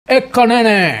Iko Nini.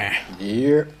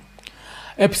 Yeah.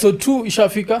 Episode 2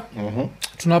 ishafika.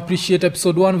 Tuna appreciate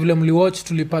episode 1 vile mliwatch,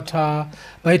 tulipata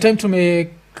by the time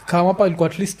tumekama hapa ilikuwa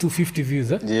at least 250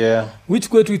 views Yeah. which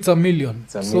kwetu it's a million.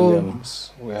 It's a million.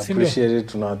 We appreciate it.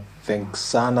 Tuna thank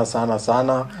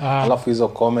sana. Alafu hizo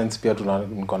comments pia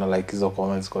tuna like hizo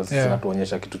comments because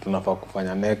zinatuonyesha kitu tunafaa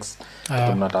kufanya next.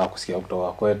 Tunataka kusikia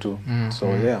kutoka kwetu. So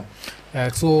yeah.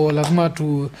 So lazima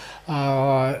tu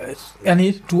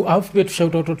yani to have to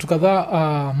shout out to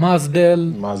kadhaa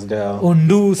Mazdel,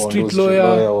 Ondu Street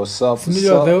Lawyer, what's up?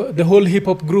 The whole hip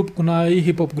hop group. Kuna hii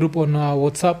hip hop group on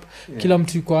WhatsApp. Kila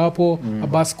mtu yuko hapo,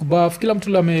 Abbas Kubaf, kila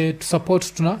mtu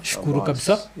ametusupport, tunashukuru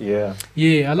kabisa.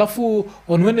 Yeah, alafu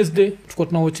on Wednesday tulikuwa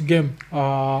tuna watch game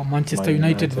Manchester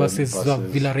United versus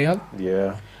Villarreal.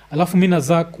 Yeah. Alafu mimi na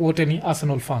Zach wote ni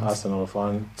Arsenal fans.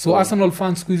 So Arsenal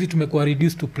fans siku hizi tumekuwa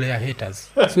reduced to player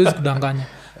haters. Siwezi kudanganya.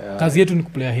 Kazi yetu ni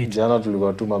kuplayer hate. Jana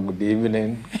tulikuwa tu good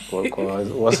evening kwa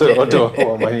wote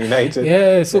wa Man United.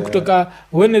 Yeah, so kutoka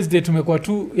Wednesday tumekuwa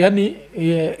tu yani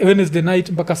Wednesday night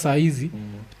mpaka saa hizi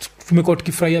tumekuwa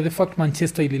tukifurahia the fact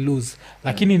Manchester ili lose.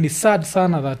 Lakini ni sad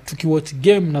sana that tukiwatch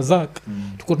game na Zach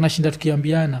tuko tunashinda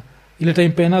tukiambiana ile time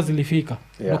penalty zilifika.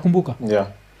 Unakumbuka? Yeah.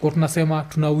 Kwa tunasema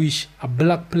tuna wish a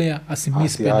black player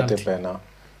asimiss penalty.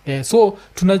 So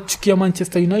tunachukia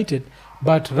Manchester United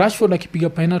but Rashford akipiga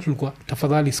penalty tulikuwa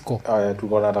tafadhali score.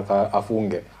 Tulikuwa tunataka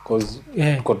afunge cause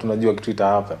tulikuwa tunajua kitu ita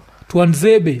happen.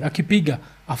 Tuanzebe akipiga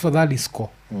afadhali score.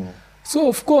 So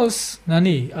of course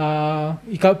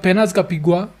penalty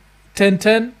kapigwa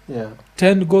 10-10. Yeah.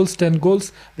 10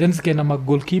 goals then zikaenda ma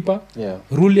goalkeeper.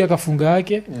 Ruli akafunga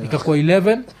yake ikakuwa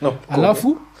 11.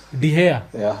 Alafu De Gea.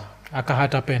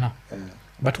 Akahata pena.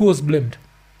 But who was blamed?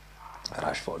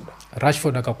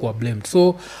 Rashford akakuwa blamed.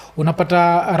 So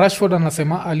unapata Rashford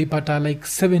anasema alipata like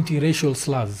 70 racial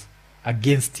slurs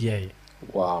against yeye.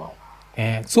 Wow.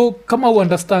 So kama you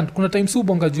understand kuna times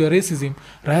ubonga juu ya racism,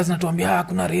 Raya zinatuambia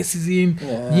kuna racism,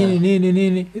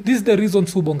 nini. This is the reason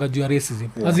ubonga juu ya racism.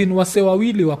 As in wase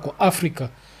wawili wako Africa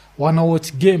wana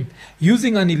watch game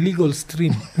using an illegal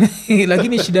stream.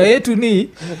 Lakini shida yetu ni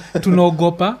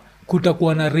tunaogopa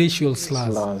kutakuwa na racial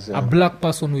slurs. A black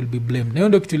person will be blamed. Na hiyo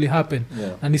ndio kitu ili happen.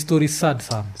 Na ni story sad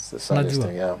sana.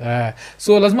 Unajua.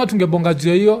 So lazima tungebonga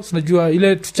juu hiyo. Tunajua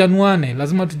ile tuchanuane.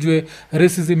 Lazima tujue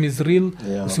racism is real.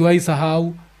 Usiwahi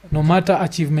sahau. No matter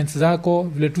achievements zako,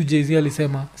 vile tu Jay-Z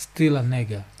alisema still a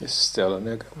nigga. Still a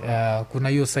nigga. Kuna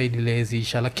hiyo side ile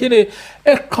hiziisha. Lakini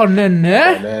Iko Nini.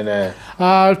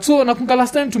 So nakumbuka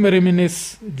last time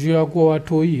tumereminisce juu ya kwa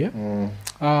watoi.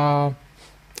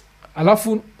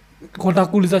 Alafu kwa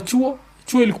kuuliza chuo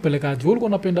ilikupelekaje? Ulikuwa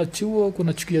unapenda chuo,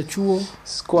 kunachukia chuo?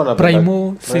 Sikuwa napenda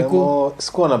Primo, Seko.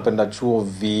 Sikuwa napenda chuo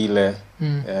vile.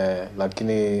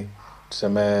 Lakini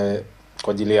tuseme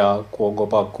kwa ajili ya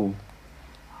kuogopa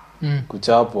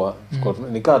kuchapwa,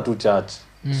 nikaa tu church.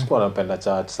 Sikuwa napenda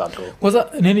church sana. Kwanza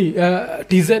nini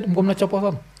TZ mko mnachapwa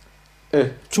sana?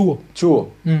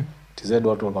 Chuo. TZ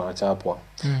watu wanachapwa.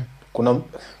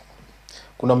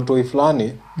 Kuna mtoi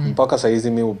fulani mpaka saizi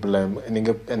mimi ublame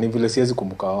ni vile siwezi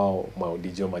kumbuka wao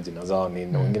maudijo majina zao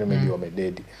nini, wengine maybe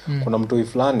wamededi. Kuna mtoi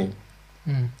fulani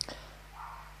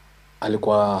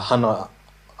alikuwa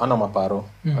hana maparo,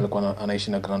 alikuwa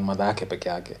anaishi na grandmother yake peke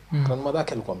yake. Grandmother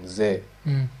yake alikuwa mzee.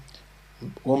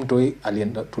 Huyo mtoi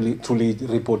alienda tuli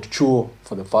report chuo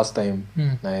for the first time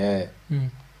na yeye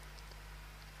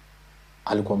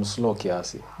alikuwa mslow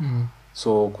kiasi.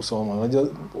 So kusoma unajua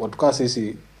watu kama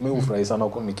sisi mimi hufurahi sana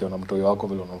nikiona mtoi wako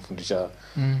vile unamfundisha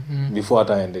before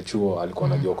hata aende chuo alikuwa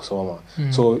anajua kusoma.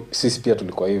 So sisi pia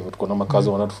tulikuwa hivyo, tuko na makazi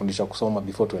wanatufundisha kusoma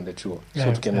before tuende chuo.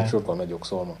 So tukienda chuo tulikuwa tunajua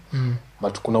kusoma.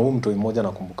 But kuna huyu mtoi mmoja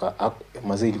nakumbuka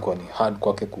mazee ilikuwa ni hard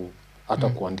kwake hata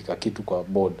kuandika kitu kwa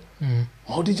board.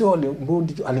 Maudijo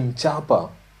alimchapa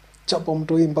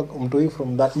mtoi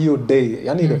from that hiyo day,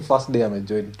 yani the first day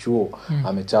amejoin chuo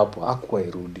amechapwa hakuwa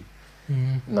irudi.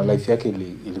 Na life yake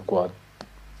ilikuwa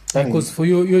because for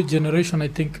your generation I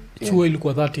think chuo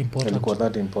ilikuwa that important.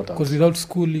 Because without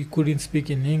school you couldn't speak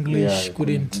in English,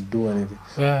 couldn't do anything.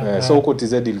 So huko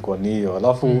TZ ilikuwa ni hiyo.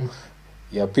 Alafu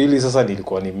ya pili sasa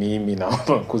nilikuwa ni mimi na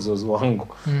kuzozo wangu.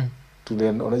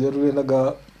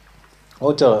 Tuliendaga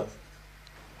wote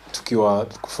tukiwa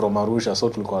from Arusha, so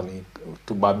tulikuwa ni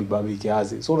tubabi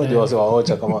kiasi. So unajua wase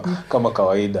waocha kama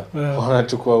kawaida.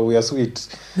 Wanachukua we are sweet.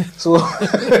 So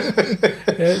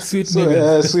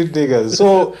sweet niggas.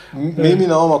 So mimi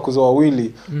na mama kuzo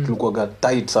wawili tulikuwa got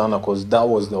tight sana because that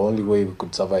was the only way we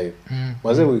could survive.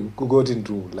 We got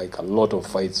into like a lot of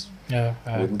fights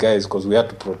with guys because we had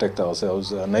to protect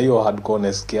ourselves. Na hiyo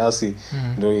hardcoreness kiasi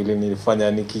ndio ile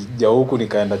nilifanya nikija huku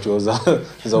nikaenda chuo za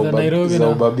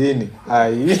ubabini.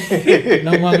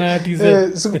 Na mangati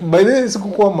by the way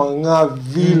sikukuwa manga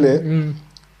vile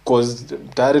cause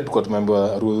tayari tulikuwa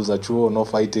tumeambiwa rules za chuo, no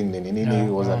fighting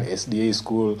nini was an SDA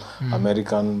school,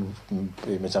 American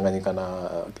imechanganyika na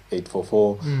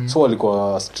 844 so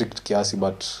walikuwa strict kiasi,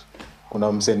 but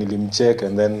kuna mse nilimcheck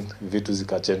and then vitu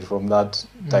zika change from that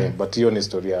time but hiyo ni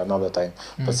historia another time.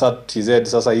 But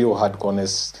sasa hiyo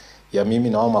hardcoreness ya mimi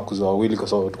na mama kuzo wawili kwa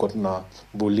sababu tulikuwa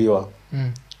tunabuliwa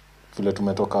vile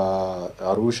tumetoka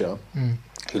Arusha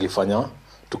ilifanya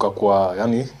tukakuwa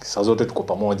yani saa zote tuko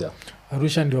pamoja.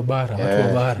 Arusha ndio bara,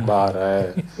 watu wa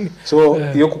bara. So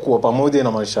hiyo kukuwa pamoja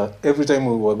inamaanisha every time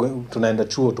we were going, tunaenda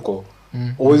chuo tuko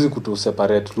always kutu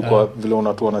separate, tulikuwa vile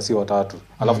unatuona si watatu.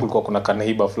 Alafu kulikuwa kuna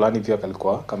kaneiba fulani pia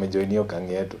kalikuwa kamejoin hiyo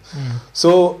gang yetu.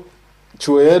 So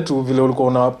chuo yetu vile ulikuwa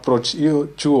una approach hiyo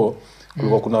chuo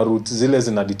kulikuwa kuna routes zile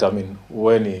zina determine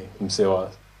wewe ni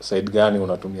msewa side gani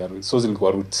unatumia routes. So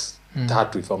zilikuwa routes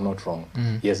tatu if I'm not wrong.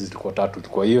 Yes, zilikuwa tatu.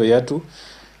 Kwa hiyo yetu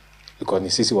ilikuwa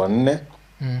ni sisi wanne.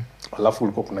 Alafu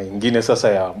kulikuwa kuna ingine sasa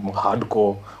ya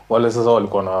hardcore, wale sasa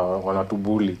walikuwa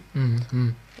wanatubuli.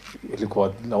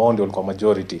 Ilikuwa na wao ndio walikuwa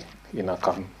majority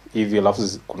inakam hivi, alafu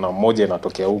kuna mmoja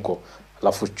inatokea huko,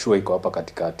 alafu chuo iko hapa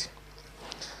katikati.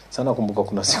 Sana kumbuka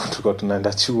kuna siku tulikuwa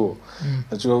tunaenda chuo.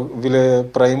 Na chuo vile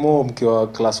primo mkiwa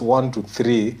class 1 to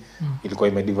 3 ilikuwa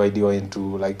imedividiwa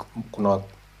into like kuna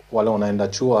wale wanaenda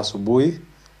chuo asubuhi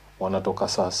wanatoka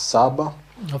saa 7,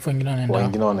 alafu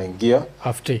wengine wanaingia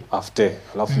after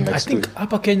alafu next week.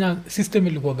 Hapa Kenya system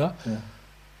ilikuwa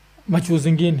machuo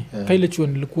zingine kaile chuo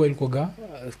ilikuwa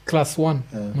class 1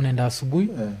 mnaenda asubuhi,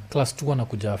 class 2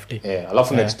 wanakuja after.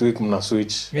 Alafu next week mna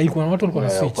switch. Ilikuwa watu walikuwa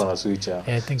na switch.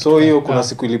 So hiyo kuna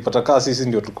siku ilipata kaa sisi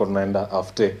ndio tulikuwa tunaenda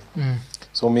after.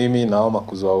 So mimi na mama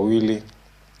kuzwa wawili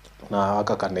na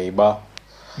aka kaneiba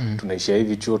tunaishia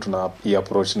hivi chuo tuna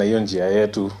approach na hiyo njia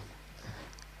yetu,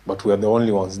 but we are the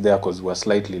only ones there because we were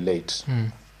slightly late.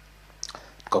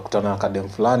 Tukakutana academy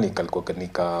fulani kalikuwa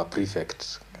kanika prefect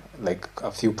like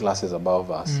a few classes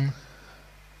above us.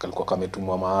 Kalikuwa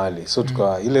kametumwa mahali, so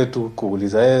tuka ile tu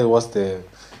kuuliza what's the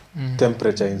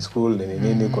temperature in school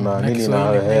nini kuna nini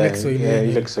na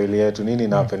ile Kiswahili yetu nini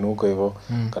na happen huko hivyo.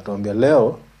 Katuambia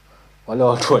leo wale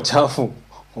watu wachafu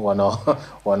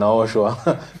wanaoshwa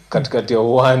katikati ya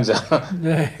uwanja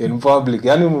in public,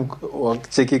 yani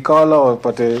cheki kala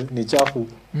wapate ni chafu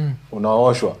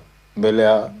unaoshwa mbele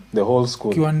ya the whole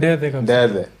school kiwandethe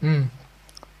kabisa.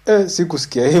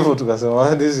 Sikusikia hivyo,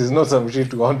 tukasema this is not some shit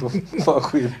to want to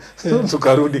fuck with. So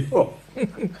tukarudi home.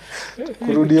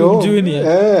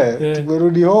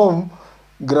 Tukarudi home.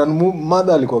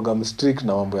 Grandmother alikuwa strict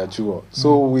na mambo ya chuo.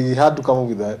 So we had to come up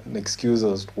with an excuse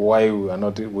as to why we are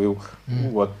not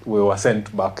we were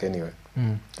sent back anyway.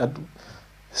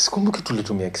 Sikumbuki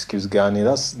tulitumia excuse gani.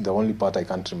 That's the only part I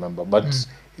can't remember, but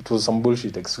it was some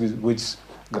bullshit excuse which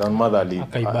grandmother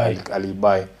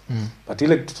alibai. But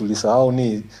ile tulisahau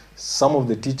ni some of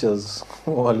the teachers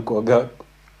walikuwa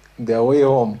their way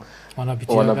home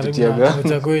wanapitia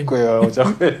kwa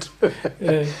chakwetu.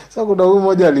 Sasa kuna huyu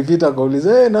mmoja alipita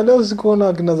akauliza na leo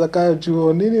sikuona kina Zakayo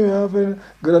chuo nini happen.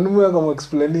 Grandmother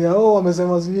akamexplainia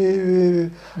wamesema siji hivi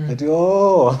ati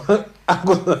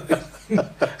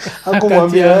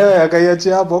hakumwambia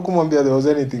akaiacha hapo, hakumwambia there was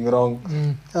anything wrong.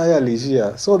 Haya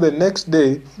alishia. So the next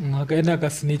day akaenda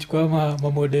akasnitch kwa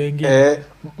mamode wengine.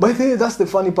 By the way, that's the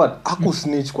funny part.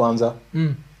 Hakusnitch kwanza.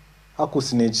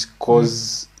 Hakusnitch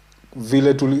cause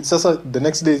vile sasa the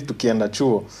next day tukienda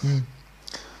chuo.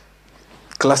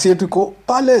 Klasi yetu iko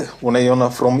pale, unaiona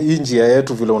from njia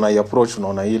yetu vile unaiapproach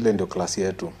unaona ile ndio klasi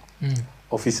yetu.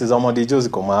 Ofisi za madijo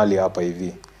ziko mahali hapa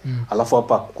hivi. Alafu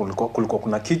hapa kulikuwa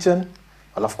kuna kitchen,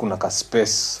 alafu kuna ka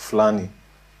space fulani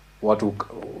watu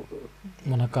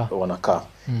wanakaa.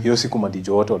 Hiyo siku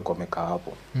madijo wote walikuwa wamekaa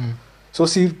hapo. So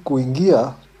si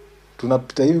kuingia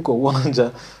tunapita hivi kwa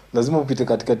uwanja, lazima upite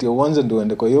katikati ya uwanja ndio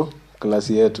uende kwa hiyo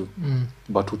klasi yetu.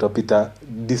 But utapita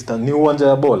distance, ni uwanja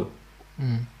ya ball.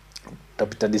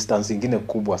 Utapita distance nyingine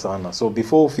kubwa sana. So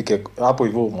before ufike hapo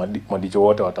hivyo madijo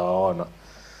wote watawaona.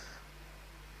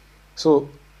 So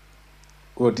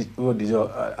huyo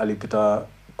dijo alipita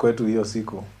kwetu hiyo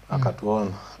siku,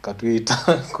 akatuona,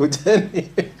 akatuita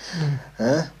kujeni.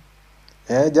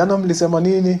 Jana mlisema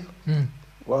nini?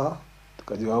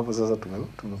 Tukajua hapo sasa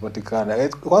tumepatikana.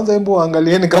 Kwanza hebu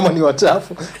angalieni kama ni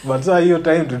wachafu, but saa hiyo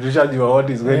time tulishajua what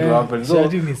is going to happen. So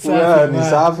ni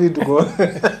safi tuko.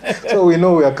 So we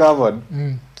know we are covered.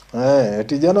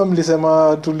 Ati jana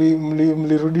mlisema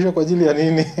mlirudisha kwa ajili ya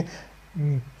nini?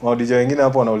 Maudija wengine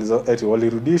hapo wanauliza eti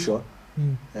walirudishwa.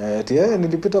 Eti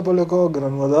nilipita pale kwa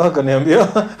grandmother akaniambia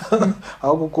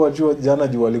hakukuwa chuo jana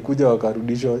juu walikuja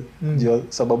wakarudishwa juu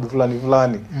sababu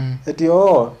fulani. Eti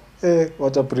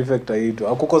wacha prefect aitwa.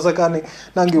 Hakukosekani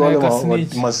nangi wale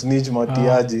masnitch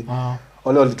matiaji.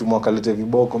 Wale walitumwa kalete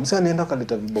viboko. Msee anaenda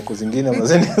kaleta viboko zingine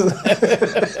mazeni.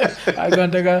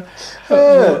 Alikuwa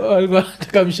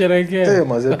msherekea.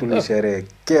 Mazee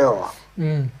tulisherekewa.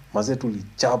 Mazee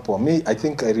tulichapwa. I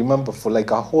think I remember for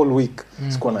like a whole week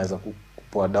sikuwa naweza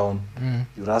kupoa down.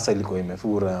 Urasa ilikuwa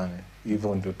imefura yani.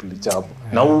 Hivyo ndio tulichapwa.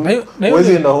 Na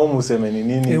uwezi na home useme ni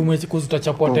nini. Umechikuza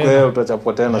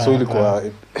utachapwa tena. So ilikuwa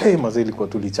mazee ilikuwa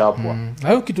tulichapwa.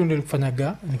 Hayo kitu ndio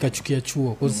nilifanyaga nikachukia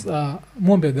chuo cause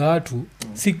muombeaga watu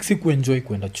si kuenjoy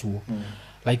kwenda chuo.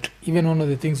 Like even one of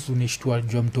the things unishtua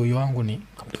jua mtoi wangu ni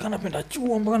kama napenda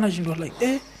chuo mpaka nashindwa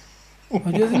like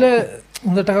unajua zile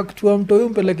unataka kutua mtoi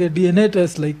umpeleke DNA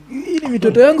test like hii ni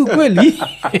mitoto yangu kweli.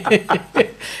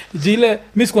 Jile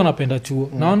mimi sikuwa napenda chuo.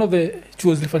 Na one of the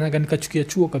chuo zilifanyaga nikachukia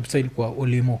chuo kabisa ilikuwa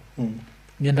Olimo.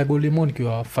 Nienda Olimo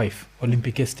nikiwa 5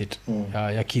 Olympic Estate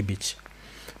ya Kibich.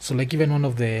 So like even one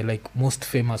of the like most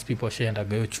famous people shaenda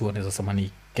gayo chuo naweza sema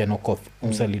ni Ken Okoth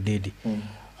Msali Dedi.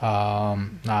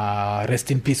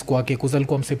 Rest in peace kwake cause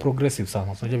alikuwa mse progressive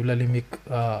sana. So vile alimake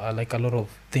like a lot of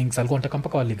things alikuwa anataka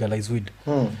mpaka wa legalize weed.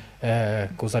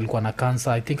 Cause alikuwa na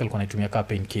cancer, I think alikuwa anatumia ka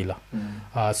painkiller.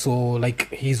 So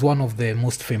like he's one of the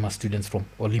most famous students from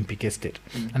Olympic Estate.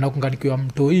 Anakunganikiwa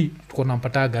mtoi tuko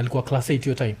nampataga alikuwa class 8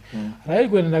 hiyo time. Rai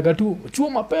kwenda tu chuo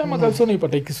mapema kabisa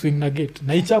unapata ikiswing na gate.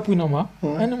 Na ichapu ina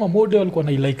yani model alikuwa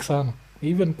na like sana.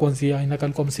 Even kwanza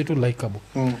inakalikuwa msetu likeable.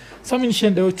 Sasa mimi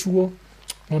nishende chuo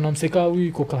na mseka huyu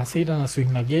iko class 8 na swing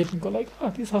na gate niko like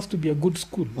this has to be a good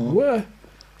school. Where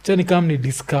tena kama ni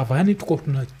discover yani tuko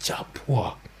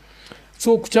tunachapwa.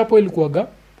 So kuchapwa ilikuwaga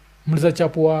mliza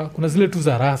chapwa kuna zile tu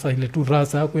za rasa ile tu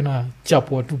rasa yako ina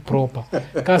chapwa tu proper.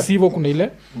 Kasi hivyo kuna ile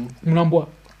mnaambwa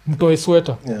mtoe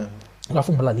sweater.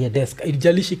 Alafu mlalie desk.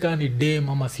 Ilijalishi kama ni dem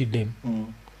ama si dem.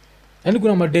 Yani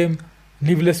kuna madem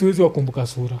ni vile siwezi wakumbuka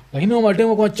sura. Lakini wa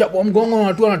madem kwa chapwa mgongo na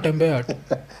watu wanatembea tu.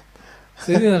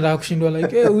 Sisi nataka kushindwa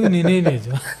like huyu ni nini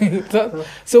hizo.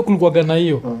 So kulikuwa na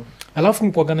hiyo. Alafu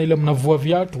kulikuwa na ile mnavua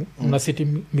viatu, mnaseti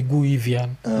miguu hivi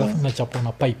yani. Alafu mnachapwa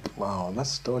na pipe. Wow,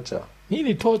 that's torture. Hii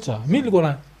ni torture. Mimi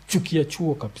nilikuwa nachukia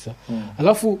chuo kabisa.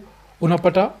 Alafu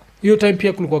unapata hiyo time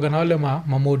pia kulikuwa na wale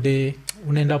mamode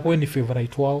unaenda hapo ni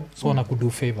favorite wao so wanakudo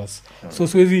favors. So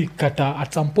siwezi kata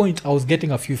at some point I was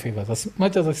getting a few favors. As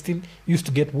much as I still used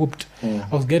to get whooped,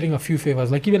 I was getting a few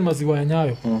favors. Like even maziwa ya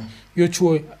Nyayo. Hiyo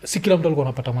chuo si kila mtu alikuwa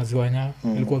anapata maziwa ya Nyayo.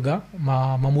 Ilikuwa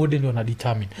mamode ndio na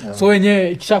determine. So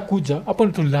wenyewe ikishakuja hapo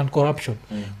ndio tulilearn corruption.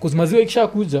 Cause maziwa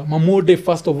ikishakuja mamode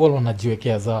first of all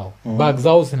wanajiwekea zao. Bag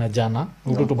zao zinajana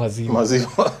mtoto maziwa.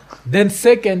 Then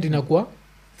second inakuwa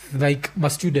like my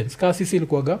students kasi sisi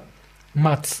ilikuwaga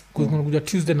maths kuja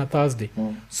Tuesday na Thursday.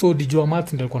 So dijua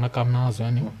maths ndio alikuwa nakam nazo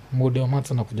yani mode wa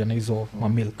maths anakuja na hizo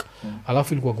milk.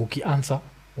 Alafu ilikuwa ukianza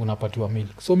unapatiwa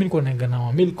milk. So mimi nilikuwa naingana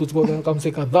na milk kutoka kama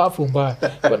mseka dhafu mbaya.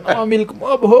 Kwa milk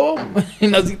mob home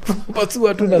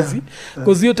inazipasua tu nazi.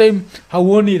 Cause your time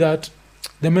hauoni that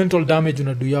the mental damage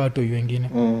unaduya watu wengine.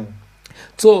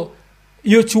 So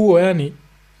hiyo chuo yani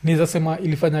niza sema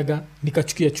ilifanyaga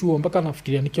nikachukia chuo mpaka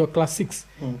nafikiria nikiwa class 6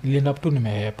 nilienda tu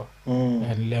nimehepa.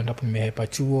 Nilienda tu nimehepa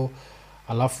chuo.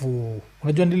 Alafu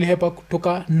unajua nilihepa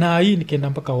kutoka na hii nikaenda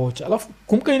mpaka Ocha. Alafu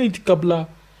kumbuka hii kabla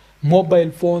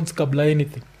mobile phones kabla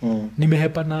anything.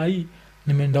 Nimehepa na hii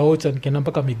nimeenda Ocha nikaenda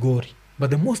mpaka Migori. But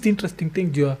the most interesting thing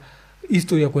jua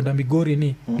history ya kwenda Migori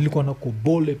ni nilikuwa na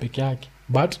Kobole peke yake.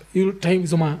 But hiyo time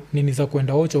zoma nini za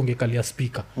kwenda Ocha ungekalia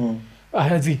speaker.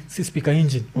 Si speaker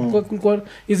engine. Kulikuwa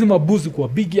hizi mabuzi kwa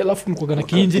big alafu kulikuwa na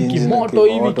ki-engine kimoto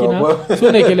hivi kina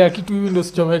so naekelea kitu hivi ndio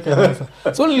sichomeka sasa.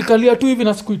 So nilikalia tu hivi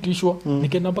na sikuitishwa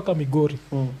nikaenda mpaka Migori.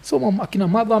 So mama akina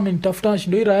mother amenitafuta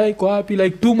shindo ira iko wapi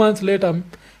like 2 months later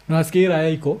nasikia ira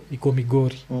iko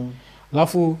Migori.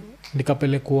 Alafu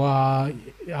nikapelekwa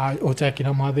Ocha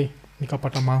kina mother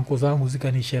nikapata manko zangu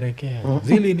zikanisherekea.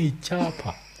 Zile ni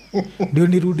chapa. Ndio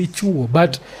nirudi chuo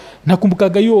but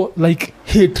nakumbukaga hiyo like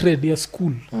hatred ya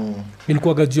school.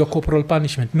 Ilikuwa gajua corporal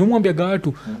punishment. Nimwambia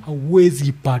watu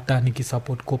hauwezi pata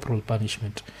nikisupport corporal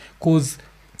punishment cause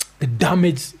the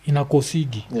damage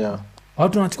inakosigi.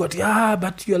 Watu wanachukua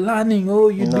but you're learning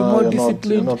you'd be more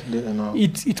disciplined.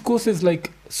 It causes like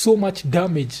so much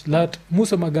damage that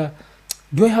musemaga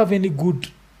do I have any good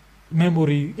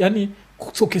memory yani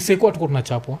so keseko tuko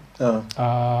tunachapwa.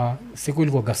 Seko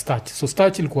ilikuwa starch. So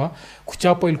starch ilikuwa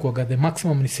kuchapwa ilikuwa the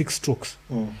maximum ni 6 strokes.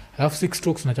 Alafu 6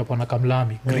 strokes unachapwa na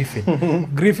kamlami Griffin.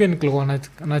 Griffin ilikuwa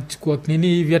anachukua nini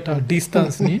hivi hata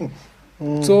distance ni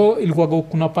So ilikuwa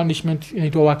kuna punishment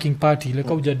inaitwa working party ile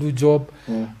kama hujadu job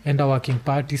enda working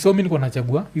party. So mimi nilikuwa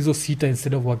nachagua hizo sita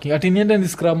instead of working. Ati niende ni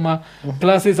scrum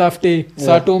classes after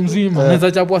saa mzima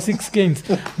naweza chapwa 6 games.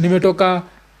 Nimetoka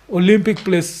Olympic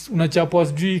place unachapwa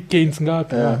sijui games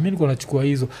ngapi. Mimi nilikuwa nachukua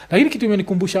hizo. Lakini kitu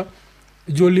imenikumbusha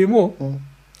Jolimo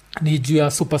ni juu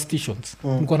ya superstitions.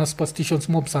 Kulikuwa na superstitions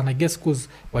mob sana I guess cause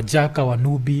Wajaka,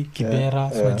 Wanubi,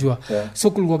 Kibera, unajua.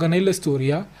 So kulikuwa na ile story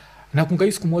ya na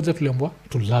kungai siku moja tuliambiwa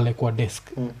tulale kwa desk.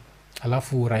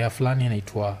 Alafu raya fulani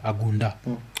anaitwa Agunda.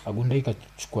 Agunda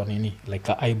ikachukua nini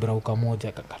like a eyebrow kamoja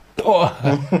akakatoa.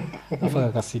 Alafu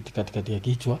akasiti katikati ya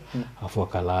kichwa, alafu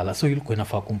akalala. So ilikuwa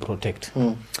inafaa kumprotect.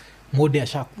 Mode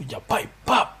ashakuja pipe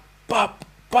pap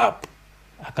pap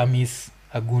akamiss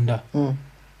Agunda.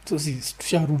 So si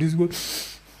tusharudi ziko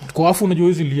kwa afu unajua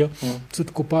hizo lia. So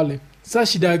tuko pale. Sasa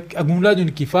shida Agunda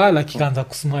ni kifala kikaanza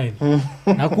kusmile.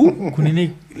 Na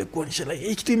kunini ile kuonyesha like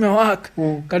hii kitu imewaka.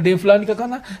 Kadem fulani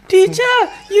kakana, "Teacher,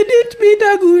 you didn't beat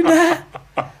Agunda."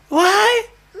 Why?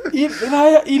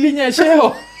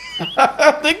 Ilinyesheo.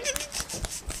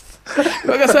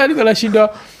 Wakasema niko nashinda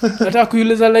nataka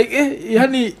kuuliza like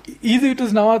yani hizi vitu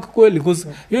zinawaka kweli because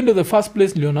hiyo ndio the first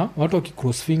place niliona watu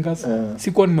wakicross fingers.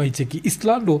 Sikuwa nimeicheki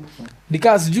Islando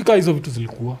nikaa sijui kama hizo vitu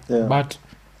zilikuwa but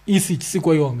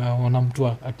sikuwa hiyo wana mtu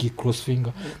akicross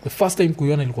finger. The first time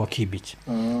kuiona ilikuwa Kibich.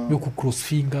 Hiyo kucross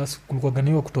fingers kulikuwa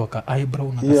ganiwa kutoka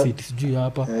eyebrow na kasiti sijui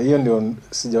hapa. Hiyo ndio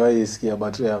sijawahi sikia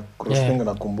but ya cross finger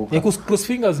nakumbuka. Ya cross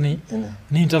fingers ni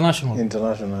international.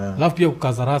 International. Alafu pia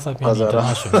kukazarasa pia ni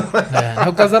international. Na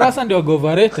kukazarasa ndio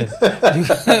overrated.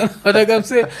 Nataka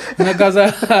mse na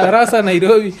kazarasa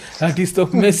Nairobi ati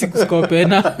stop Messi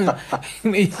kuskopena.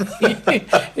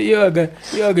 Yoga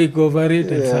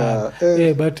overrated sana.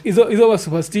 But hizo wa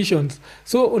superstitions.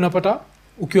 So unapata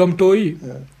ukiwa mtoi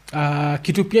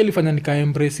kitu pia ilifanya nika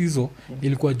embrace hizo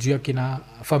ilikuwa juu ya kina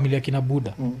familia kina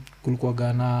Buddha. Kulikuwa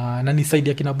gana na ni side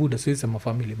ya kina Buddha siwezi sema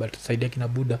family but side ya kina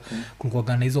Buddha kulikuwa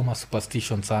gana hizo ma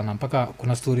superstitions sana mpaka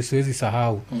kuna story siwezi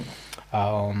sahau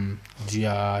juu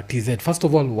ya TZ. First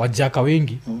of all Wajaka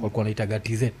wengi walikuwa wanaitaga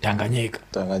TZ Tanganyika.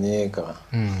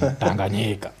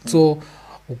 Tanganyika. So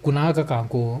kuna haka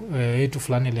kanko yetu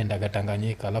fulani aliendaga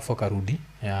Tanganyika alafu akarudi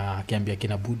akiambia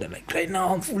kina Buddha like right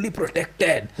now I'm fully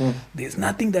protected. There's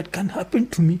nothing that can happen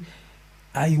to me.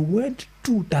 I went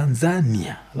to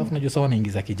Tanzania. Alafu najua sawa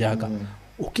naingiza kijaka.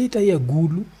 Ukita ya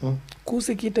gulu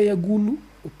kuse kita ya gulu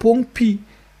pongpi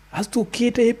as to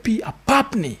kita epi a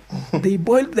papni. They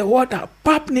boiled the water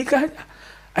papni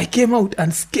I came out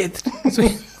unscathed.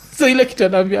 So ile kitu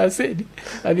anambia asedi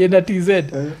alienda TZ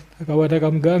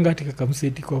akawataka mganga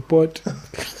akakamseti kwa pot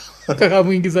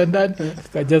akamuingiza ndani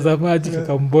akajaza maji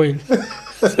akamboil.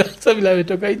 So bila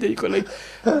ametoka nje iko like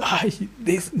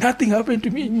there's nothing happened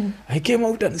to me. I came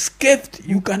out unscathed.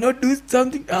 You cannot do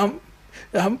something.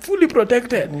 I'm fully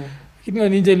protected. Kinga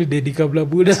ninja ni dedi kabla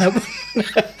Buddha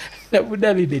na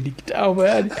Buddha ni dedi kitambo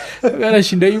yani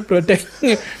anashinda you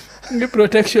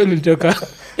protection ilitoka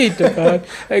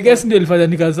I guess ndio ilifanya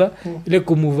nikaza ile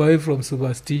kumove away from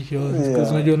superstitions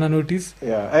because unajua na notice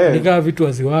nika vitu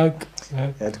waziwaka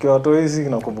tukiwa watu hizi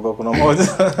nakumbuka kuna moja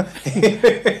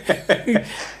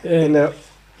ile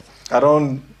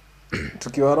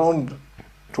tukiwa around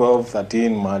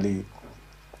 12-13 mali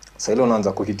sasa ile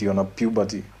unaanza kuhitiwa na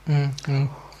puberty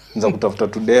nza kutafuta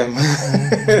to dem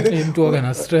mtu waga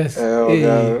na stress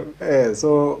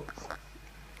so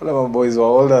wale boys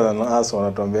wa older than us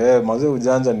wanatuambia mazee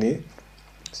ujanja ni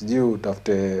sijui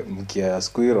utafute mkia ya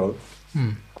Squirrel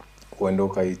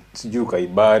uende sijui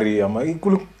kaibari ama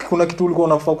kuna kitu ulikuwa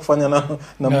unafaa kufanya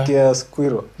na mkia ya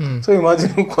Squirrel. So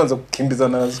imagine kwanza kukimbiza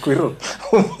na Squirrel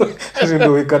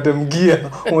ndio ikate mgia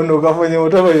uende ukafanya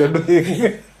whatever you're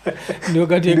doing ndio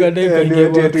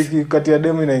kati ya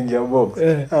demo inaingia box.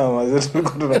 Mazee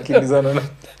tulikuwa tunakimbizana na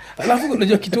alafu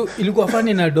unajua kitu ilikuwa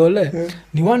funny na dole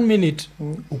ni 1 minute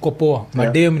uko poa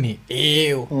madem ni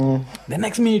the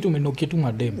next minute umenokia tu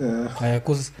madem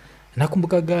cause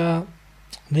nakumbukaga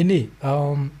nini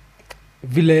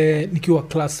vile nikiwa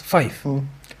class 5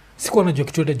 sikuwa najua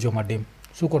kitu yote juu madem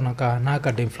so kuna na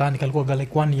academy fulani kalikuwa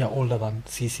like 1 year older than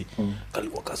sisi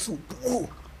kalikuwa kasupu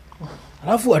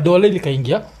alafu adole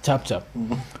likaingia chap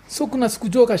so kuna siku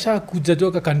joka kuja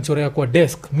joka kanichorea kwa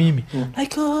desk mimi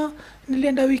like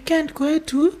nilienda weekend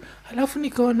kwetu alafu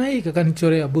nikaona hii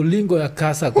kakanichorea bolingo ya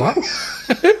kasa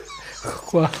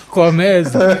kwa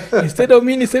meza instead of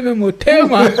mimi niseme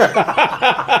motema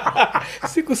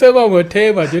sikusema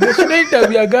motema je ndio shida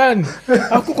tabia gani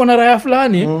hakuko na raya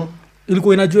fulani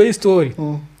ilikuwa inajua hii story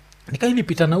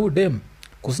nikailipita na udem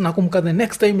kusina kumka the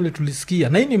next time ile tulisikia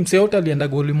na hii ni msee yote alienda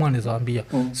goli mwane zaambia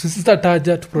sisi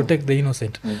tataja to protect the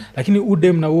innocent lakini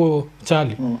udem na huo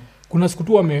Charlie kuna siku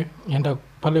tu wameenda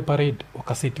pale parade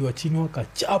wakasetiwa chini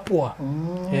wakachapwa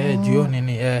jio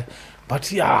nini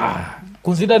but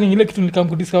considering ile kitu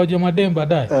nikamkudisika waje madem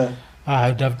baadaye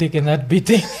I would have taken that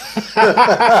beating.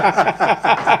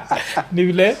 Ni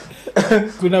vile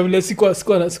kuna vile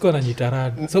sikuwa na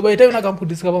jitaradi. So by the time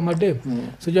nakamkudiscover madem.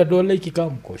 So jua dole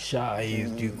ikikamko shy,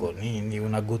 Iko Nini,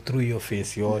 una go through your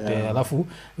face yote. Alafu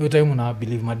hiyo time una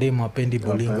believe madem wapendi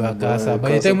bolingo akasa. By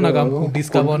the time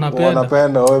nakamkudiscover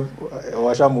wanapenda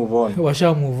washa move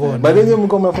on. By the way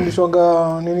mko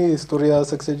mnafundishwa nini historia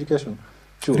sex education?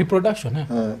 Reproduction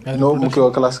no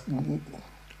mkiwa class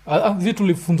vitu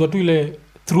tulifunzwa tu ile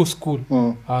through school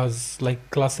as like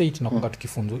class 8 na kwa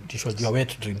tukifundishwa juu ya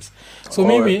wet dreams. So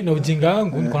mimi na ujinga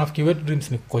wangu niko nafikiri wet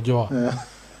dreams ni kukojoa.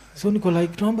 So niko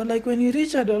like tuomba like when you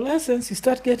reach adolescence you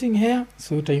start getting hair.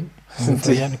 So time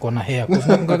mfanya niko na hair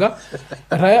kwa ngaga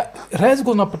raya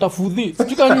ziko napata fudhi.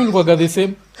 Sijika nyinyi niko the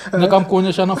same na kama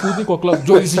kuonyesha na fudhi kwa class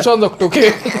joy isichanza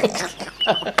kutokea.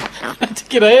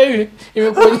 Tikira hivi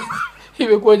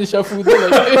imekuonyesha fudhi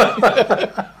like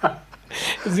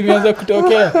zimeanza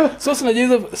kutokea. So sinajua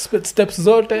hizo steps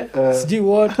zote sijui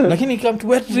what lakini come to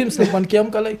wet dreams na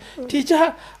nikiamka like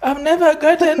teacher I've never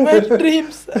gotten wet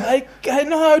dreams. I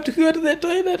know how to go to the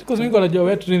toilet because mimi najua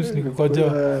wet dreams ni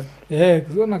kukojoa.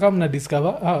 So na kama na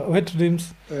discover wet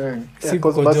dreams si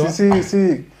kukojoa.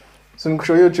 So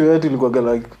nikushow hiyo chuo yetu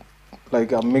ilikuwa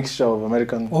like a mixture of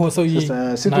American. So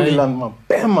si tuliland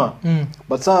mapema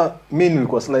but saa mimi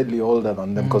nilikuwa slightly older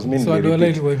than them because mimi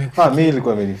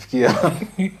nilikuwa nimenifikia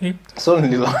so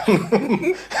nililand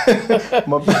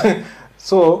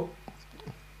so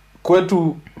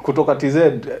kwetu kutoka TZ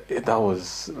that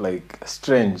was like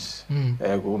strange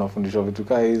unafundishwa vitu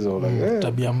kama hizo like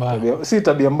tabia mbaya si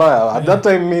tabia mbaya at that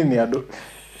time mimi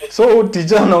so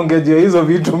teacher anaongea hizo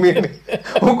vitu mimi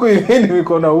huko hivi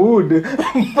niko na wood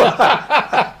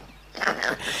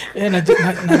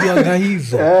najua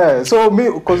hizo so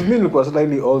me because me nilikuwa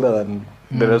slightly older than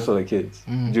the rest of the kids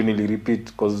juniorly repeat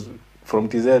because from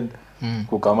TZ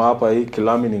kukama hapa hii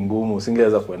kilami ni ngumu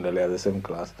singeweza kuendelea the same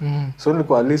class so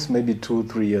nilikuwa at least maybe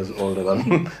 2-3 years older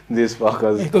than these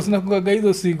fuckers because nakuga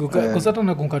hizo siku kwa sasa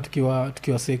nakunga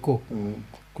tukiwa seko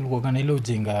kulikuwa kana ile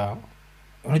ujinga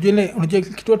unajua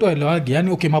kitu watu waelewage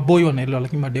yani okay maboy wanaelewa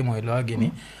lakini mademo waelewage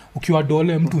ni ukiwa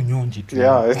dole mtu nyonji tu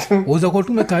uweza kwa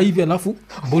tumekaa hivi alafu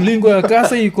bolingo ya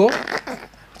kasa iko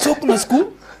so kuna siku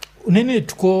nini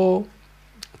tuko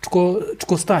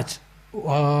starch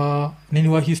nini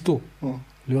wa histo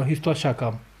liwa histo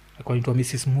shaka kwa inaitwa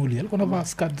Mrs. Muli alikuwa anavaa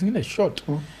skirt zingine short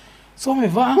so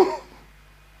amevaa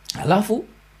alafu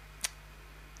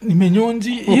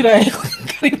nimenyonji ira iko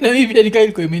karibu na hivi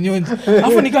nikaiko imenyonji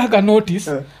alafu nikaka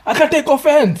notice aka take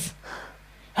offense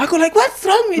ako like what's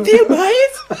wrong with you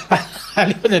guys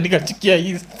aliona nikachikia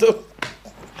histo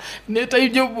neta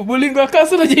hiyo bolingo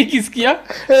akasa na jikisikia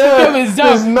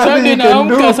sasa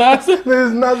naamka sasa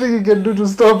there's nothing you can do to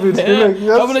stop it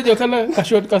hapo ndio kana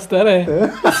kashort kastare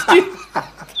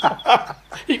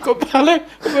iko pale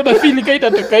kuna feel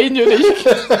kaita toka nje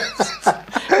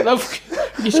alafu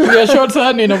kishikia short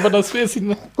sana inapata space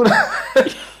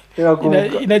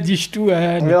inajishtua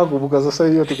yani nakumbuka sasa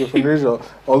hiyo tukifundishwa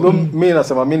although mimi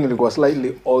nasema mimi nilikuwa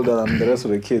slightly older than the rest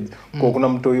of the kids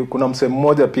kuna msee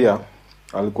mmoja pia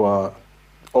alikuwa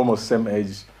almost same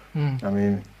age I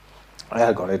mean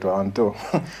I got it one too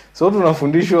so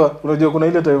tunafundishwa unajua kuna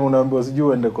ile time unaambiwa sijui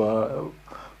uende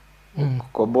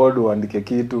kwa board uandike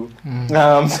kitu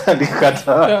na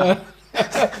msalikata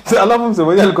alafu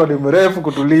msemaji alikuwa ni mrefu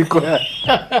kutuliko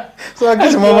so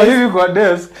akisimama hivi kwa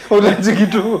desk unaji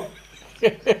kitu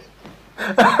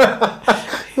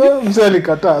so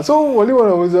msalikata so walimu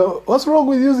wanauliza what's wrong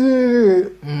with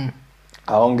you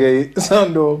aongei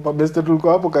sando pabeste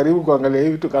tulikuwa hapo karibu kuangalia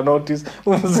hivi tuka notice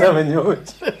umseme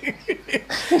nyote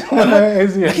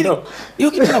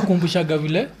hiyo kitu nakumbushaga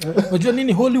vile unajua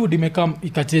nini Hollywood imekam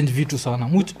ikachange vitu sana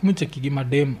mche kigima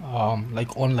dem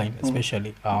like online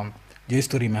especially the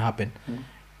story may happen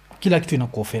kila kitu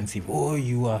inakuwa offensive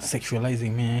you are sexualizing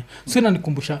me so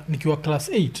inanikumbusha nikiwa class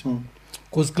 8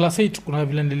 cause class 8 kuna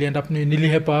vile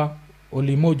nilihepa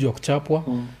olimojo wa kuchapwa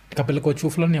nikapelekwa chuo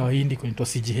fulani ya Wahindi kunaitwa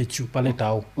CGHU pale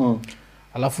Tao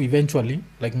alafu eventually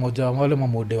like moja wale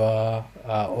mamode wa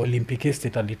Olympic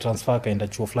Estate alitransfer kaenda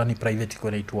chuo fulani private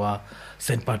kunaitwa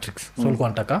St Patrick's so alikuwa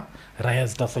anataka raya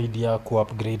zitasaidia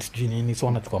ku-upgrade nini so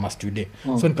anachukua ma student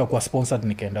so nikakuwa sponsored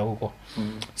nikaenda huko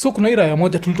so kuna raya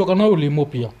moja tulitoka nayo Olimo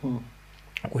pia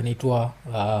kunaitwa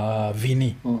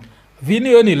Vini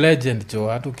Vini yo ni legend cho,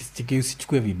 hata ukisichiki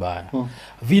usichukue vibaya.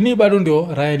 Vini bado ndio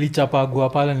raya ilichapagwa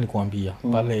pale nilikwambia.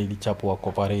 Pale ilichapwa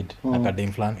kwa parade na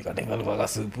kadem fulani, kadem alivaa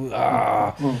supu.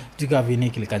 Tika Vini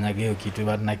kilikanyageo kitu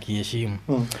bado na kiheshimu.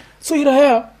 So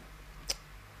iraya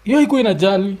hiyo iko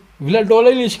inajali vile dola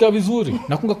ile ishika vizuri.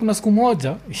 Nakumbuka kuna siku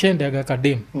moja ishendeaga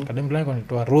kadem. Kadem fulani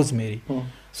anaitwa Rosemary.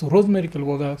 So Rosemary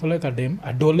kalikuwa kule kadem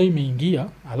adola imeingia,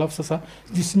 alafu sasa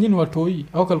jinsi nyinyi watoi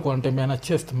au kalikuwa anatembea na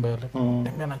chest mbele.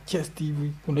 Tembea na chest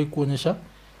hivi kuna kuonyesha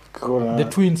the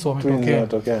twins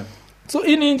wametokea. So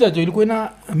hii ninja jo ilikuwa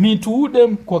ina me to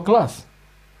them kwa class.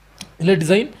 Ile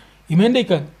design imeenda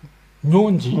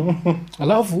ikanyonji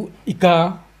alafu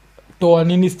ikatoa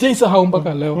nini sijai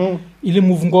mpaka leo ili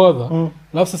move ngodha.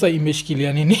 Alafu sasa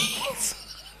imeshikilia nini.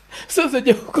 Sasa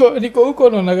je niko huko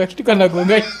naona kitu kana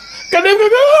gonga. Kadem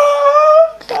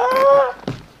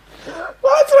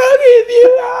what's wrong with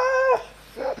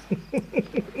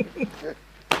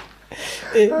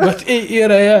you? But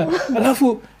era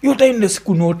alafu hiyo time ndio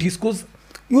siku notice cause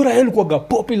yura ilikuwa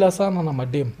popular sana na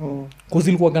madem. Cause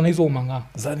ilikuwa na hizo umanga.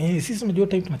 Zani sisi tunajua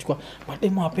time tunachukua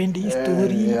madem wapendi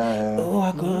history.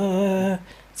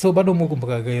 So bado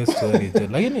mkumbuka hiyo story.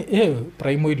 Lakini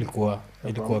primo ilikuwa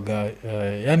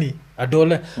yani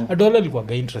Adole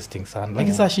ilikuwa interesting sana.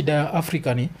 Lakini sasa shida ya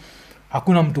Africa ni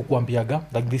hakuna mtu kuambiaga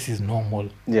like this is normal.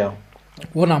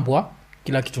 Unaambwa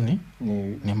kila kitu ni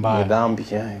mbaya. Ni dhambi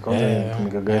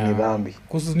ni dhambi.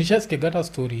 Kuhusu nishasikia gata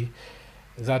story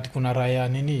that kuna raya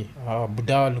nini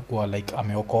Buddha alikuwa like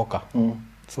ameokoka.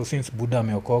 So since Buddha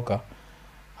ameokoka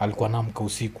alikuwa namka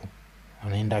usiku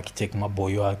anaenda akicheck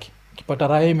maboyo yake. Kipata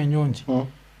raya imenyonji.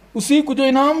 Usiku jo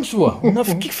inaamshwa.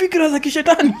 Unafikira za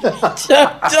kishetani.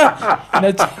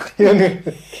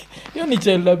 Hiyo ni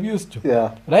child abuse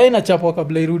jo. Raya inachapwa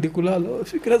kabla irudi kulala.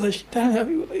 Fikira za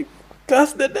shetani like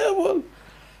curse the devil.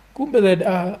 Kumbe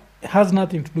that has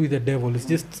nothing to do with the devil. It's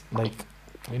just like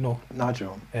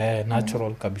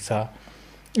natural kabisa.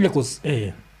 Ile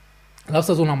cause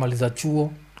sasa unamaliza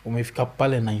chuo umefika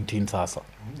pale 19 sasa.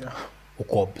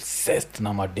 Uko obsessed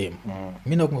na madem.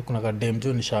 Mimi kuna kadem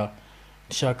jo nisha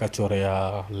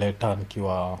kachorea letter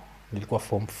nilikuwa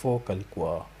form 4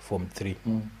 kalikuwa form 3.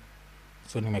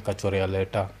 So nimekachorea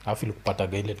letter afu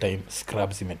ilikupata ile time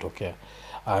scrubs imetokea.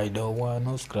 I don't want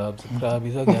no scrubs. Scrub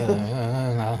is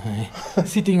a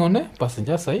sitting on a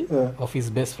passenger side of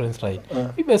his best friend's ride.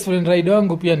 His best friend ride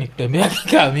wangu pia ni kutembea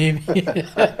kama mimi.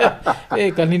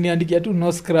 Kanini andikia tu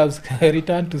no scrubs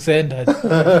return to sender.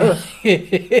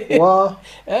 Wow.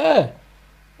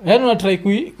 Yani una try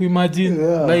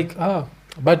kuimagine like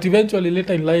but eventually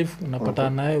later in life unapata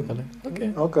naye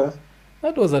okay.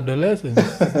 That was adolescence.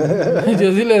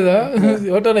 Ndio zile za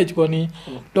watu wanachukua ni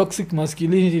toxic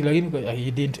masculinity lakini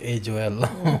he didn't age well.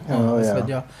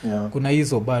 Kuna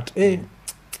hizo but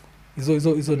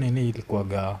hizo nini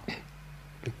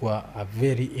ilikuwa a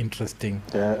very interesting.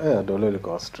 Adole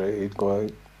ilikuwa straight kwa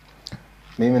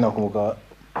mimi nakumbuka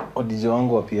audijo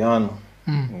wangu wa piano.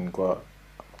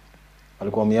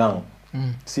 Alikuwa myang.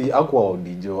 Si hakuwa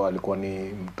audijo, alikuwa ni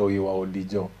mtoi wa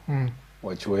audijo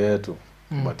wa chuo yetu.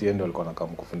 But yeye ndio alikuwa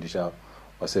anakamkufundisha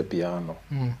wase piano.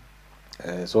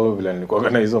 So vile nilikuwa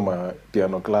na hizo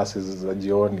piano classes za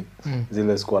jioni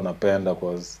zile sikuwa napenda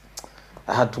cause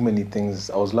I had too many things.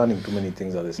 I was learning too many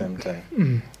things at the same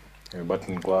time. But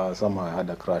nilikuwa I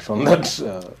had a crush on that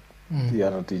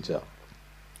piano teacher.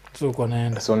 So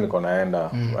nilikuwa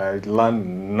naenda. I learned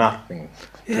nothing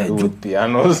to do with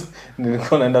pianos.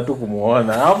 Nilikuwa naenda tu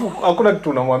kumuona. Hakuna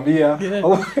kitu namwambia.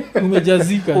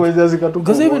 Umejazika tu.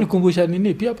 Kaza hivi nikumbusha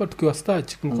nini? Pia hapa tukiwa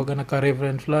starch kulikuwa na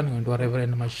reverend fulani ndio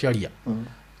Reverend Masharia.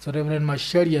 So Reverend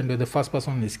Masharia ndio the first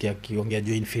person nisikia akiongea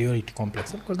juu inferiority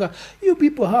complex. Because you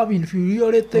people have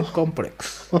inferiority complex.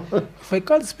 If I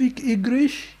can't speak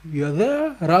English, you are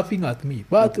there laughing at me.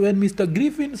 But when Mr.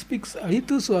 Griffin speaks a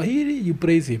little Swahili, you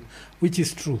praise him, which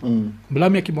is true.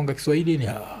 Mlami akibonga Kiswahili ni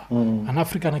an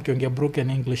African akiongea broken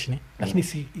English ni. Lakini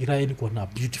si Iraya ilikuwa na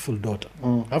beautiful daughter.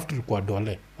 After ilikuwa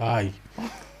dole.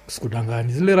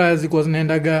 Sikudangani. Zile raya zilikuwa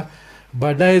zinaendaga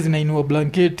baadaye zinainua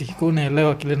blanketi kwa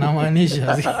unaelewa kile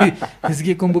namaanisha.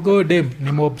 Zikikumbuka dem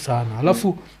ni mob sana.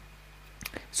 Alafu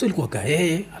so ilikuwa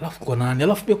alafu kwa nani?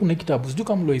 Alafu pia kuna kitabu sijui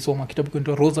kama mloisoma kitabu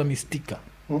kinaitwa Rosa Mystica.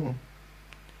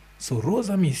 So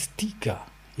Rosa Mystica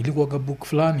ilikuwa book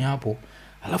fulani hapo.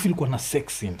 Alafu ilikuwa na sex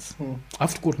scenes.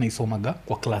 Alafu tulikuwa tunaisomaga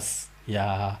kwa class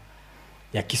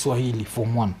ya Kiswahili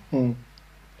form 1.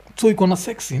 So iko na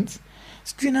sex scenes.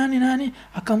 Sijui nani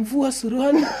akamvua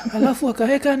suruali alafu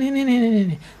akaweka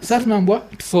nini. Sasa tunaambwa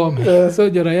tusome. So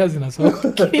joraya zinasoma.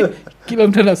 Kila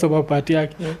mtu anasoma part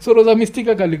yake. So Rosa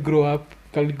Mystica kali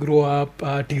grow up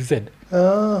TZ.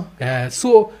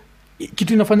 So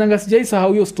kitu inafanyanga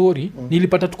sijaisahau hiyo story.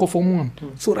 Nilipata tuko form 1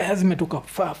 so raya zimetoka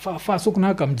fa so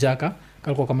kuna kamjaka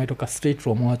kalikuwa kametoka straight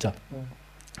from Wacha.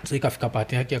 So ikafika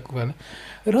party yake ya kufanya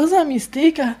Rosa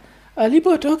Mistake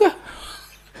alipotoka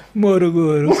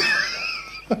Morogoro.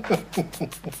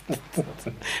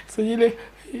 So ile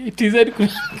TZ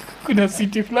kuna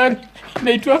city fulani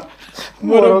inaitwa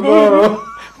Morogoro.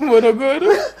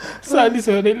 Sadi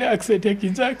so ile accent ya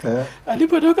Kinjaka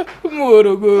alipotoka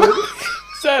Morogoro.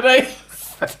 Sarai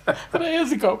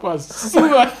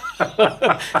zikapasua.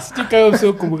 Sijikao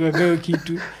sio kumbuka gayo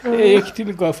kitu. Kitu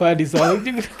ni kwa fadi sana.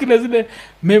 Kuna zile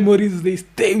memories they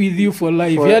stay with you for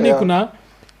life. Yani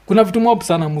kuna vitu mob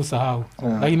sana musahau.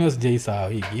 Lakini sijaisahau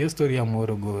hii. Hiyo story ya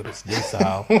Morogoro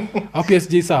sijaisahau. Au pia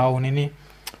sijaisahau nini?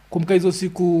 Kumbuka hizo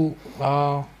siku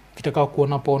kitaka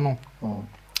kuona pono.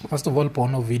 First of all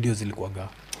porno videos zilikuwaga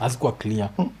hazikuwa clear.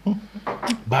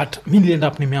 But mimi nilienda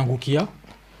up nimeangukia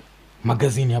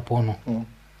magazine ya porno.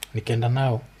 Nikaenda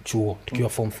nayo chuo tukiwa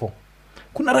form 4.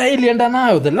 Kuna raha ilienda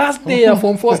nayo the last day ya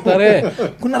form 4 starehe.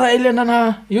 Kuna raha ilienda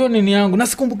na hiyo nini yangu na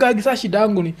sikumbukagi sasa shida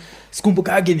yangu ni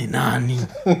sikumbukagi ni nani.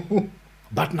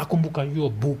 But nakumbuka hiyo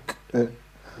book.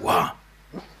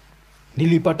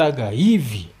 Nilipataga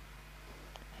hivi.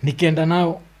 Nikaenda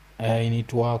nayo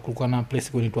inaitwa kulikuwa na place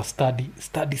inaitwa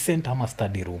study center ama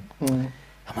study room.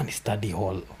 Ama ni study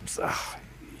hall.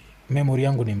 Memory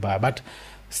yangu ni mbaya but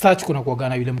search kuna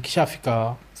kuagana yule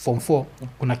mkishafika form 4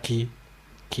 kuna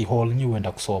key hall ni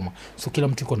uenda kusoma. So kila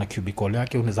mtu iko na cubicle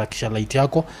yake unaweza kisha light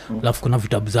yako alafu kuna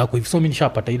vitabu zako hivi. So mimi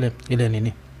nishapata ile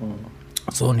nini.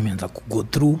 So nimeanza ku go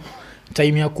through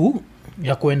time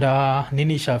ya kwenda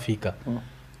nini shafika.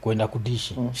 Kwenda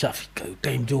kudishi shafika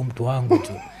time jo mtu wangu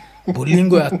tu.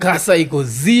 Bolingo ya kasa iko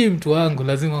mtu wangu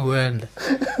lazima uende.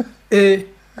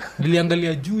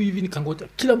 Niliangalia juu hivi nikangoja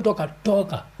kila mtu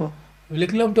akatoka. Vile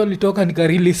kila mtu alitoka nika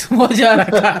release moja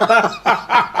haraka.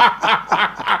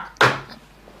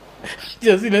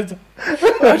 Just let's.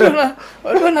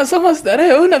 Watu wanasoma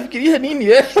starehe unafikiria nini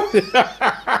wewe?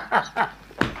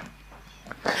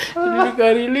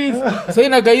 Nika release. Sasa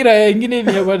ina gaira nyingine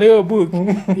ni ya badeo book.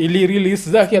 Ili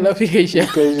release zake alafu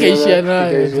keisha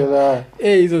nayo.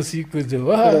 Hizo siku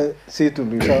zo. Si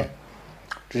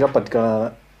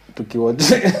tushapatikana tukiwatch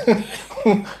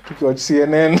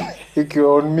CNN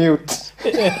ikiwa on mute.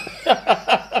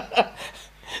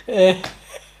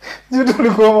 Jitu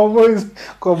tulikuwa maboys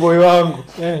kwa boy wangu.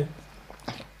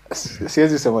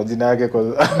 Siwezi sema jina yake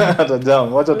kwa hata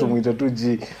jam. Wacha tumuite tu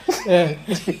G.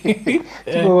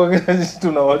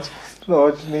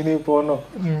 Tunawatch nini pono.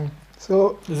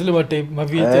 So zile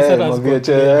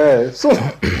VHS so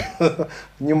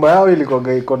nyumba yao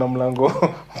ilikuwa iko na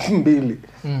mlango 2.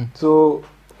 So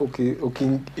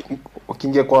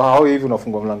ukiingia kwa hao hivi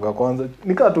unafungua mlango wa kwanza.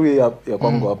 Nikaa tu ya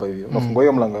kwangu hapa hivi. Unafungua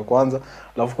hiyo mlango wa kwanza,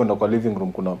 alafu kwenda kwa living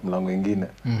room kuna mlango mwingine.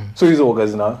 So hizo waga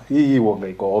zina hii waga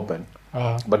iko open.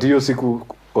 But hiyo siku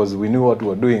because we knew what we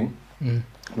were doing,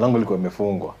 mlango ilikuwa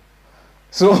imefungwa.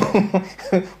 So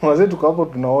mwanzo tuko hapo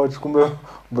tunawatch kumbe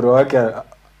bro wake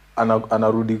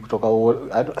anarudi kutoka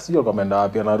sijui kama enda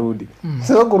wapi anarudi.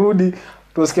 Sasa kurudi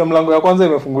tusikia mlango ya kwanza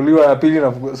imefunguliwa ya pili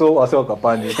na so wase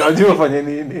wakapani. Kaje wafanye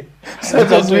nini?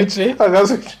 Sasa switch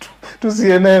to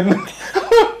CNN.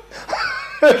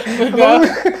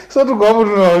 So tuko hapo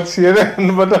tunawatch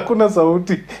CNN but hakuna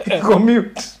sauti. Iko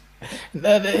mute.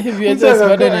 VHS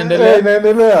bado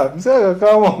inaendelea. Msaka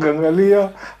kama angalia,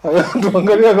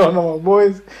 tuangalia kwa na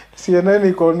maboys, CNN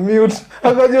iko on mute.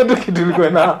 Akajua tu kitu liko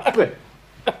na happen.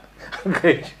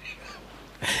 Okay.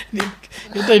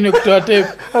 Nitaini kutoa tape.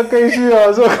 Akaishia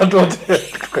wazo katoa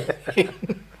tape.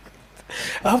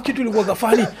 Alafu kitu ilikuwa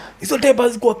gafani. Hizo tape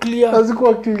hazikuwa clear.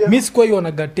 Mimi sikuwa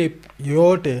iona tape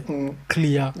yote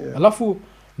clear. Yeah. Alafu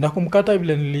nakumkata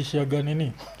vile nilishiaga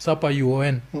nini? Sapa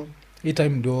UON. Hii time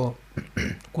ndio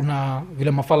kuna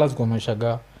vile mafala ziko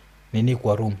maishaga nini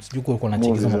kwa room. Sijui kulikuwa na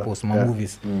chikiza mapost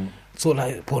movies. So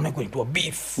like pone kwa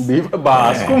beef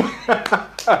bas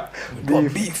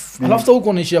beef alafu sasa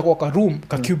uko naishia kwa room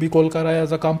ka cubicle karaya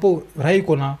za kampo rai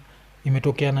kuna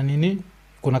imetokea na nini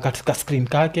kuna katika screen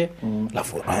kake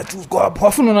alafu tuko hapo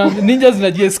afu na ninja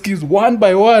zinaji excuse one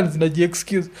by one zinaji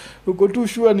excuse uko tu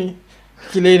sure ni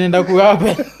kile inaenda ku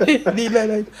happen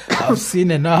like I've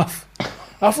seen enough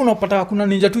afu unapata kuna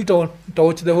ninja tu ita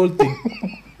watch the whole thing.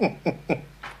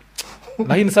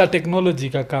 Lakini saa technology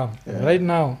kakam right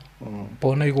now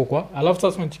pona iko kwa alafu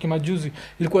sasa mchiki majuzi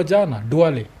ilikuwa jana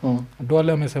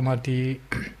Duale amesema ati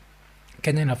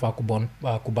Kenya inafaa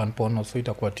kuban porn so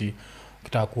itakuwa ati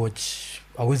ukitaka kuwatch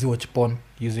hawezi watch porn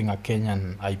using a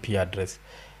Kenyan IP address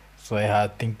so I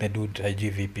think they do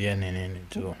IGVPN and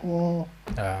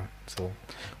so so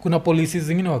kuna policy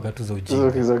zingine wakati za ujinga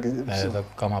za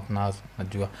come up nazo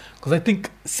najua because I think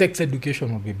sex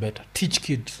education would be better, teach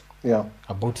kids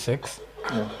about sex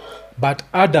but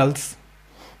adults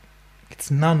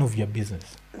it's none of your business.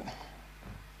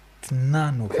 It's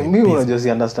none of your business. Me just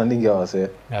understanding ya wase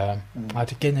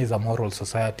ati Kenya is a moral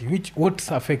society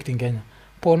what's affecting Kenya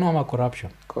pono ama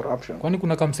corruption kwani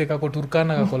kuna kamseka kwa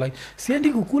Turkana kako like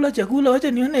siendi kukula chakula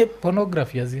wacha nione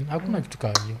pornography azin hakuna kitu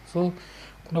kama hiyo so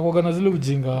kuna kuagana zile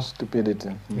ujinga stupidity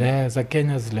za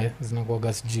Kenya zile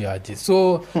zinakuaga sijui aje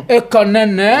so Iko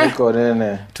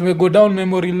Nini tumego down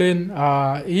memory lane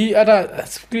hii hata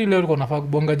fikiri leo tuko nafaa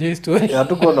kubonga je story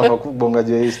tuko nafaa kubonga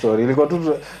je story ilikuwa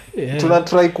tu tuna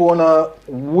try kuona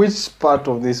which part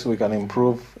of this we can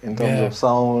improve in terms of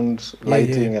sound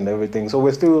lighting and everything so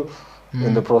we're still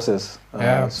in the process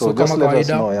so just let us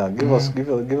know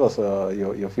give us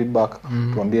your feedback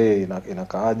tuambie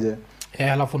inakaaje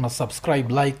alafu na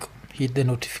subscribe like hit the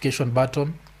notification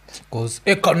button cause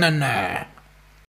Iko Nini